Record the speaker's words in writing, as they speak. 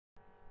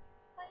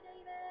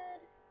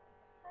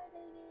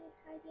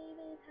Hi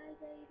David, hi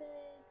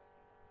David.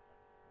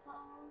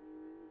 Um,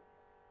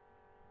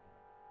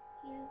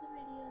 Here's the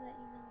video that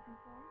you've been looking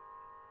for.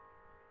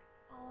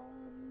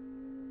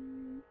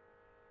 Um,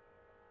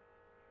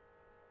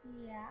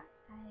 yeah,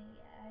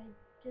 I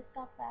just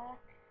got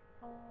back,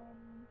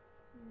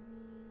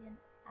 maybe an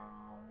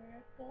hour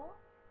ago.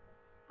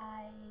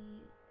 I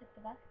took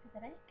the bus to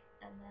the bank,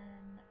 and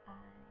then I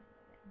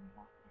went and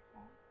bought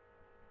myself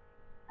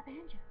a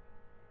banjo.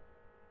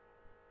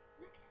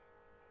 Look at it.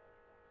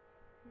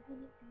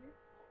 Isn't it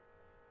beautiful?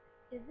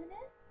 Isn't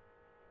it?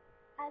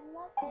 I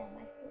love him.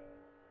 I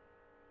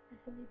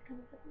still need to come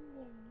up with a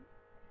name,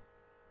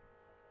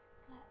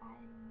 but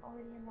I'm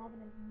already in love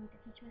and I need to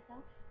teach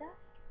myself stuff.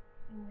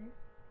 Anyways,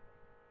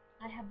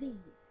 I have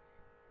these.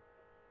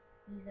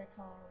 These are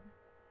called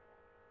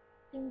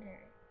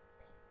finger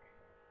picks.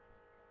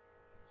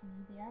 To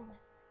me, they are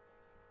weapons.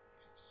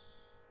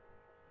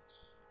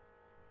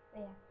 But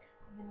yeah,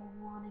 I've been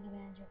wanting a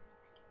banjo for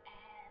like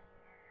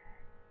ever.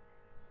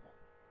 So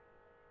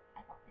I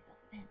bought myself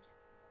a banjo.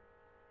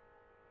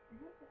 And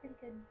that's a pretty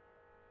good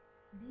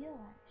deal,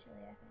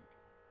 actually, I think.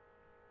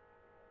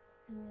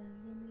 It was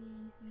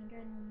only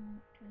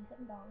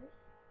 $327.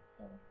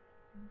 So I'm like,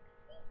 sweet.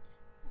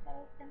 I thought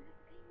I was gonna have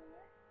to pay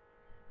more.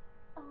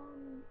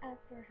 As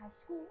for how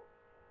school,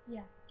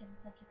 yeah, getting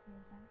subjects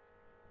really fast.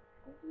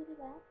 School's really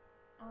well.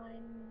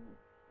 I'm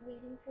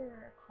waiting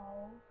for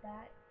calls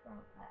back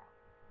from,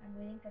 I'm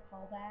waiting for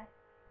callback,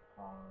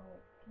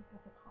 people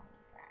to call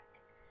me back.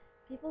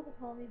 People to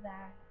call me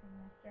back from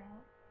this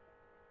job,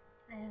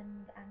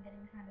 and I'm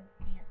getting kind of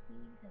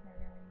antsy because I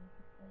really need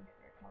this place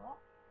for a co-op,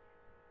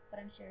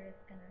 but I'm sure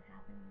it's gonna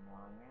happen in the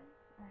long run,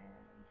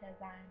 because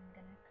I'm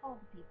gonna call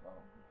the people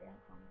if they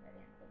don't call me by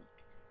the end of the week.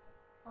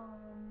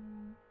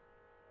 I'm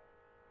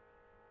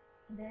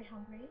very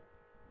hungry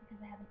because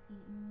I haven't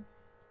eaten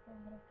for a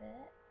little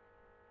bit.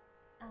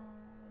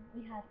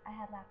 I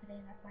had lab today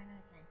and that's why I'm in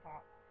a tank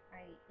top.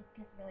 It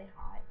gets really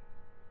hot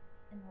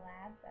in the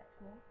labs at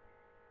school,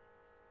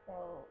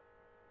 so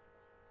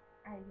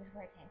I just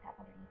wear a tank top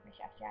underneath my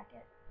chef's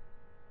jacket.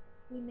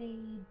 We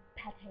made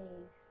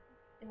pates.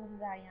 It was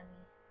that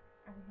yummy.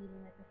 I was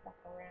eating like the stuff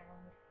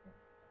around this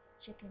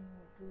chicken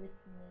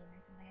glutinine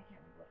or something. I can't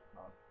remember what it's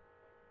called.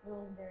 It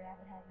was very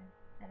appetizing.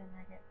 I didn't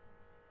like it.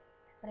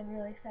 But I'm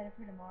really excited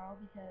for tomorrow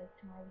because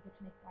tomorrow we get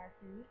to make bar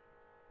food,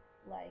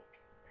 like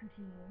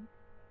poutine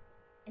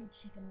and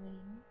chicken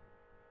wings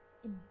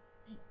and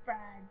deep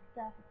fried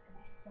stuff. It's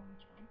gonna be so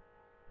much fun.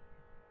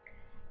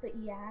 But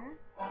yeah,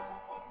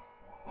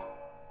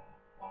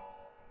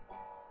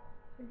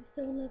 I'm just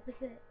so in love with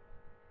it.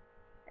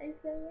 I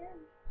so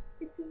am.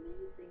 It's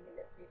amazing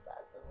in every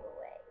possible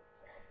way.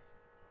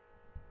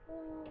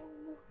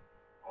 Um,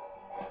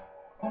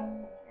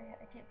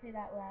 I can't say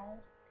that loud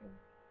because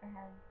I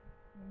have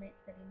roommates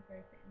studying for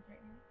exams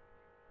right now.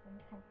 So I'm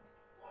just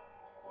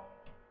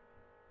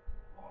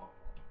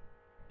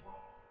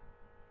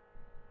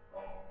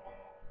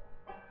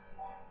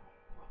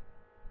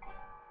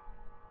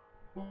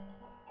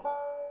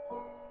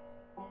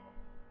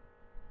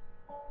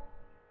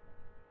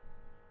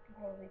can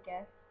probably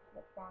guess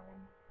what song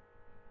I'm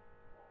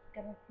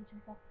gonna teach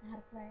myself how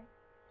to play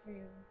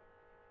through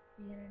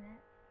the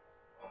internet.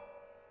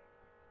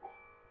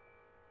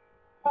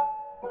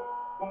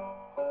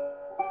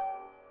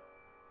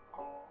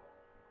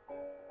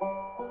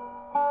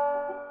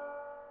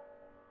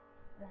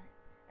 Right.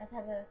 I just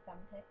have a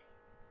thumb pick.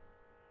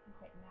 I'm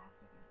quite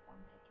massive with my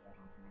thumb pick right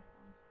onto my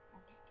phone.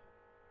 Okay.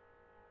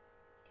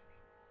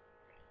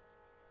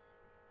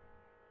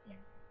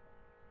 Yeah,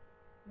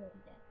 you'll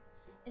be dead.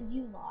 And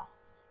you lost.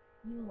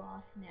 You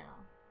lost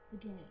now. The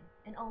game.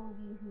 And all of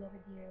you who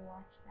ever dare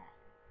watch that.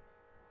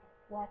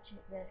 Watch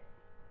it with.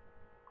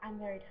 I'm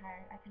very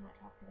tired. I cannot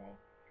talk today.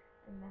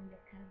 And I'm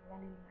just kind of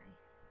running my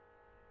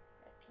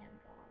webcam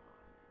going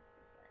on. And it's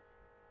just like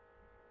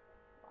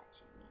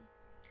watching me.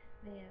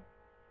 But yeah,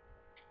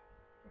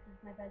 this is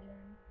my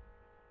bedroom.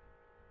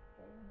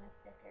 Those are my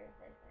stickers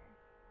right there.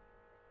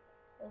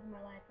 Those are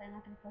my lights. I'm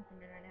not going to post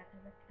them in right now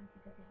because I'm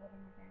too busy holding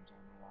my banjo,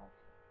 my love.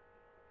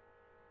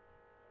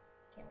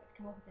 Can't wait to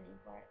come up with a name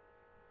for it.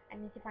 I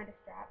need to find a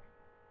strap.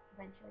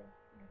 Eventually,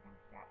 I'm going to find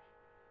a strap.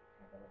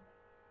 I have little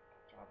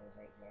joggers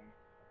right here.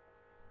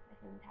 I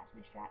can attach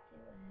my strap to,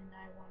 and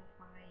I want to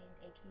find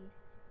a case.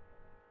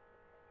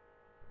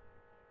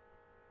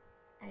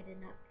 It did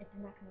not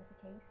come with a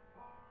case,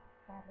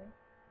 sadly.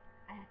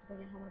 I had to bring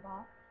it home in a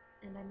box,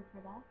 and I missed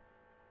my box.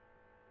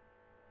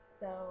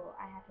 So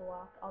I had to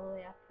walk all the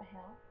way up a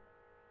hill,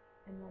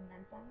 and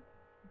then some,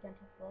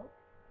 gentle slope,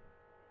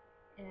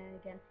 and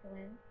against the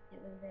wind.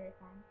 It was very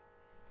fun,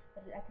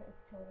 but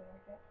it's totally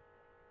worth it.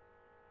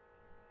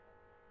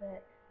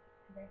 But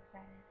I'm very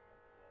excited.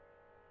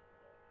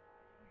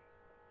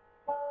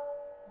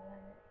 I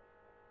love it.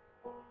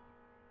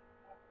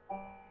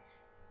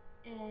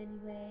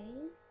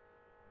 Anyways,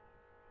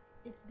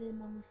 it's been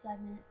almost 5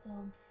 minutes, so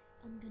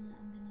I'm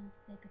gonna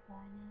say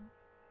goodbye now.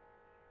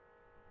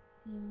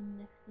 See you in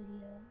the next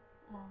video.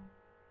 I'll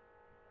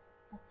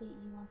update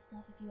you on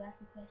stuff if you ask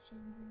me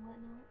questions and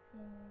whatnot.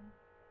 So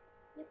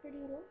Yeah, pretty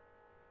little.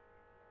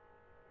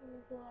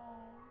 With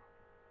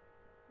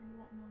and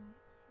whatnot,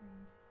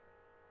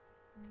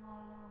 and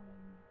wow,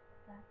 and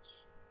such.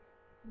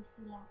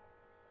 Bisila.